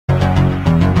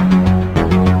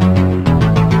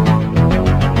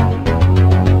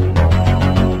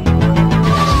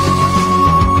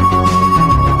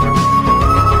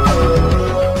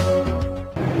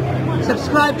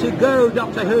Go,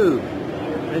 Doctor Who!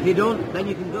 And if you don't, then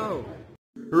you can go.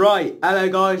 Right, hello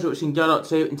guys, you're watching Go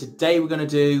Doctor Who, and today we're going to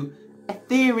do a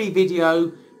theory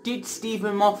video. Did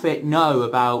Steven Moffat know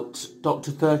about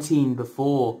Doctor 13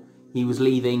 before he was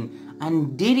leaving?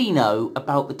 And did he know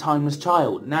about the Timeless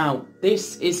Child? Now,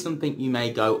 this is something you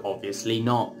may go, obviously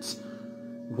not.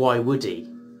 Why would he?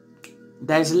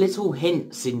 There's little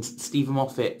hints in Steven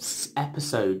Moffat's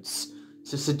episodes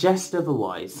to suggest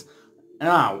otherwise.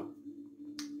 Now,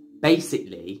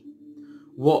 basically,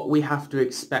 what we have to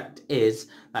expect is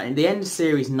that in the end of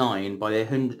Series 9, by their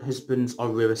husband's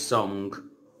Aurora song,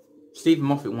 Steven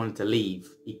Moffat wanted to leave.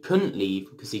 He couldn't leave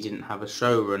because he didn't have a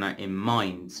showrunner in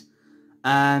mind.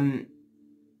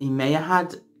 He may have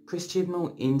had Chris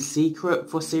Chibnall in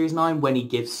secret for Series 9 when he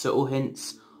gives subtle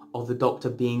hints of the Doctor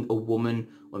being a woman,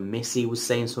 when Missy was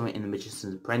saying something in The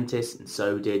Magician's Apprentice, and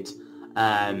so did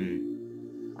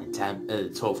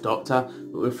the 12th Doctor.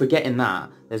 But we're forgetting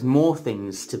that. There's more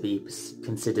things to be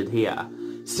considered here.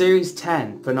 Series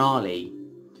 10 finale.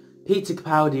 Peter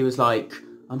Capaldi was like,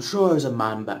 I'm sure I was a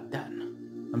man back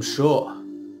then. I'm sure.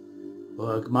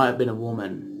 Or it might have been a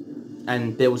woman.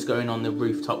 And Bill was going on the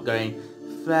rooftop going,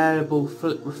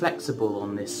 reflexible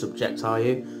on this subject, are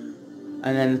you?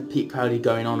 And then Pete Capaldi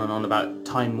going on and on about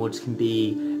Time Lords can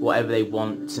be whatever they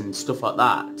want and stuff like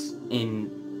that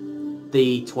in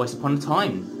the Twice Upon a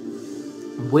Time.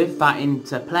 With that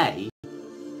into play,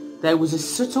 there was a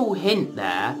subtle hint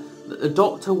there that the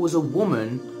Doctor was a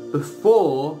woman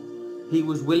before he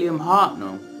was William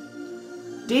Hartnell.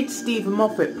 Did Steven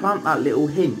Moffat plant that little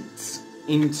hint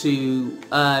into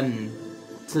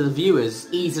to the viewers,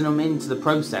 easing them into the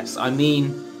process? I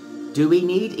mean, do we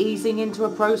need easing into a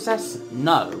process?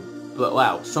 No. But,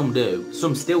 well, some do.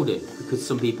 Some still do, because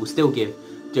some people still give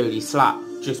Jodie slack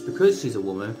just because she's a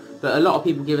woman. But a lot of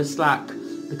people give her slack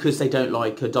because they don't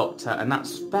like a Doctor, and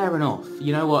that's fair enough.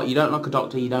 You know what? You don't like a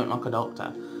Doctor, you don't like a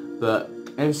Doctor.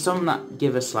 But there's some that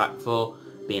give her slack for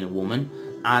being a woman.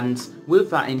 And with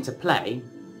that into play,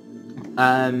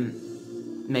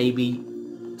 maybe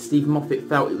Steven Moffat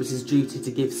felt it was his duty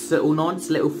to give subtle nods,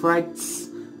 little threads,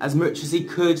 as much as he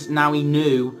could. Now he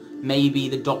knew maybe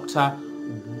the Doctor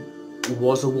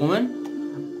was a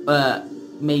woman.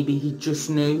 Maybe he just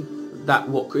knew that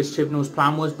what Chris Chibnall's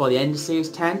plan was by the end of Series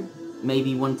 10.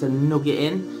 Maybe he wanted to nug it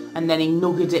in, and then he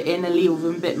nuggeted it in a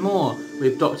little bit more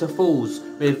with Dr. Falls.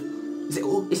 With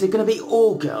is it going to be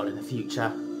all girl in the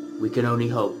future? We can only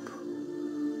hope.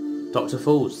 Dr.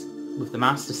 Falls, with the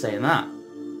Master saying that.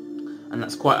 And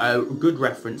that's quite a good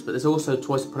reference, but there's also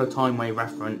Twice Upon a Time where he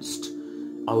referenced,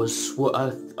 I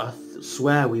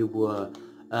swear we were,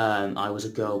 I was a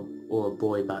girl or a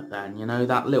boy back then. You know,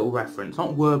 that little reference.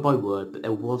 Not word by word, but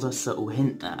there was a subtle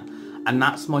hint there. And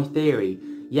that's my theory.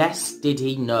 Yes, did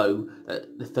he know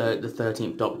that the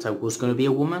 13th Doctor was going to be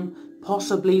a woman?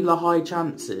 Possibly the high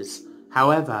chances.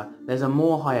 However, there's a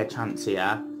more higher chance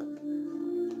here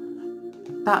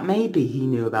that maybe he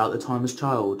knew about the Timeless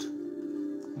Child.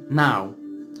 Now,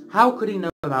 how could he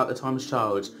know about the Timeless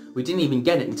Child? We didn't even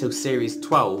get it until Series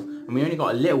 12, and we only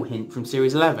got a little hint from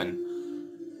Series 11.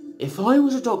 If I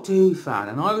was a Doctor Who fan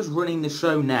and I was running the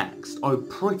show next, I'm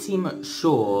pretty much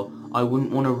sure I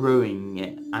wouldn't want to ruin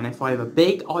it. And if I have a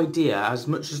big idea, as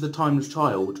much as the Timeless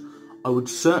Child, I would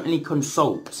certainly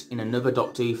consult in another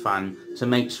Doctor Who fan to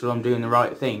make sure I'm doing the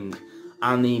right thing.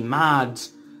 And the mad,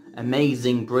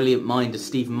 amazing, brilliant mind of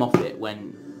Steven Moffat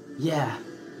went, yeah,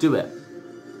 do it.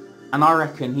 And I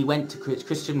reckon he went to Chris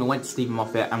Chibnall went to Steven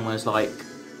Moffat and was like,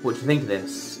 what do you think of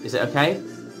this? Is it okay?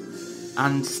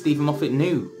 And Steven Moffat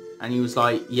knew. And he was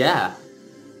like, yeah.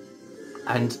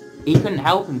 And he couldn't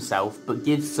help himself but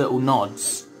give subtle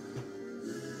nods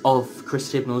of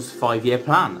Chris Chibnall's 5-year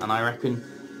plan. And I reckon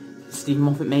Steven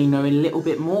Moffat may know a little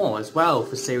bit more as well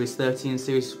for Series 13 and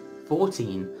Series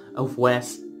 14 of where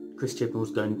Chris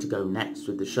Chibnall's going to go next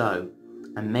with the show.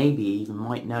 And maybe even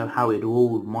might know how it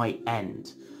all might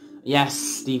end. Yes,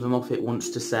 Steven Moffat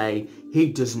wants to say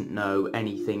he doesn't know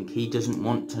anything. He doesn't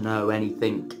want to know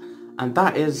anything. And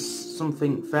that is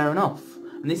something fair enough.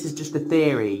 And this is just a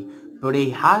theory, but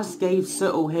he has gave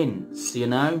subtle hints, you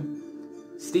know?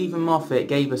 Steven Moffat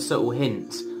gave a subtle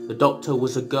hint. The Doctor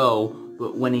was a girl,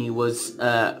 but when he was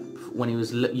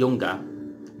younger.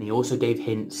 And he also gave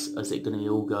hints, is it going to be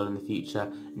all girl in the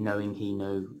future, knowing he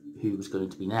knew who was going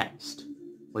to be next.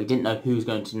 Well, he didn't know who was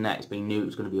going to be next, but he knew it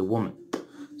was going to be a woman.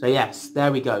 So yes,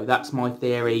 there we go. That's my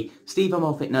theory. Steven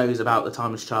Moffat knows about the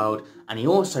Timeless Child, and he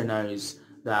also knows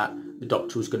that the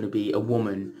Doctor was going to be a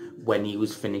woman when he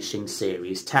was finishing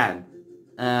Series 10.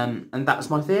 And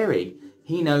that's my theory.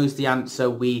 He knows the answer,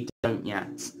 we don't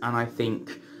yet. And I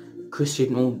think Chris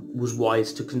Chibnall was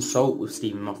wise to consult with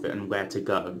Steven Moffat and where to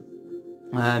go.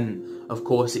 Of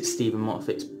course, it's Steven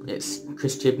Moffat's, it's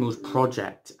Chris Chibnall's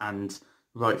project, and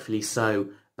rightfully so,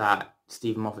 that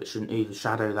Steven Moffat shouldn't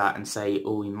overshadow that and say,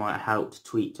 oh, he might have helped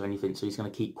tweet or anything, so he's going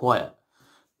to keep quiet.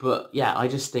 But yeah, I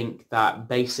just think that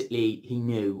basically he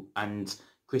knew, and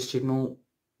Chris Chibnall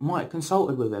might have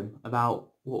consulted with him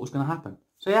about what was going to happen.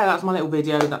 So yeah, that's my little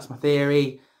video, that's my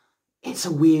theory. It's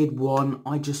a weird one.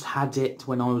 I just had it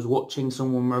when I was watching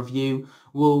someone review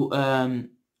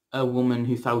a woman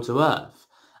who fell to earth.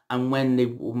 And when the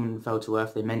woman fell to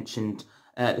earth, they mentioned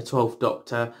the 12th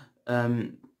Doctor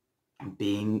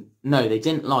being... No, they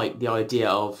didn't like the idea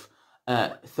of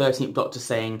 13th Doctor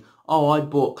saying, oh, I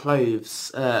bought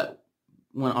clothes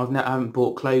when I haven't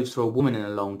bought clothes for a woman in a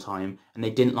long time. And they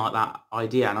didn't like that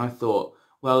idea. And I thought,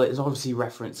 well, it's obviously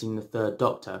referencing the 3rd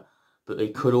Doctor, but they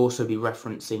could also be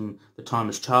referencing the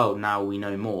Timeless Child, now we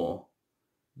know more.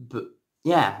 But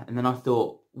yeah, and then I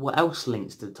thought, what else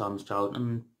links to the Timeless Child?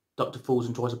 And Dr. Falls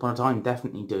and Twice Upon a Time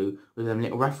definitely do, with them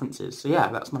little references. So yeah,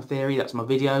 that's my theory, that's my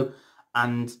video,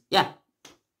 and yeah,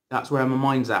 that's where my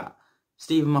mind's at.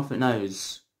 Steven Moffat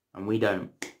knows, and we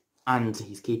don't. And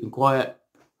he's keeping quiet,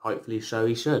 hopefully so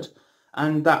he should.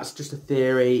 And that's just a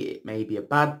theory. It may be a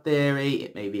bad theory,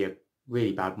 it may be a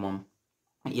really bad one.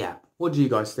 Yeah, what do you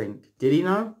guys think? Did he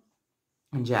know?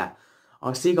 And yeah,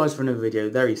 I'll see you guys for another video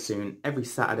very soon, every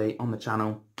Saturday on the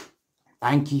channel.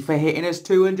 Thank you for hitting us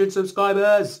 200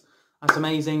 subscribers. That's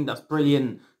amazing. That's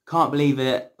brilliant. Can't believe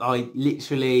it. I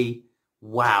literally,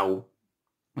 wow.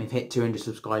 We've hit 200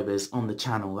 subscribers on the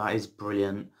channel. That is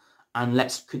brilliant. And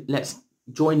let's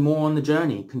join more on the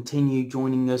journey. Continue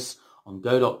joining us on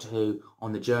Go Doctor Who,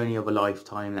 on the journey of a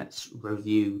lifetime. Let's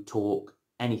review, talk,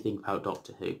 anything about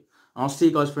Doctor Who. I'll see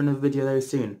you guys for another video very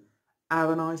soon. Have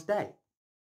a nice day.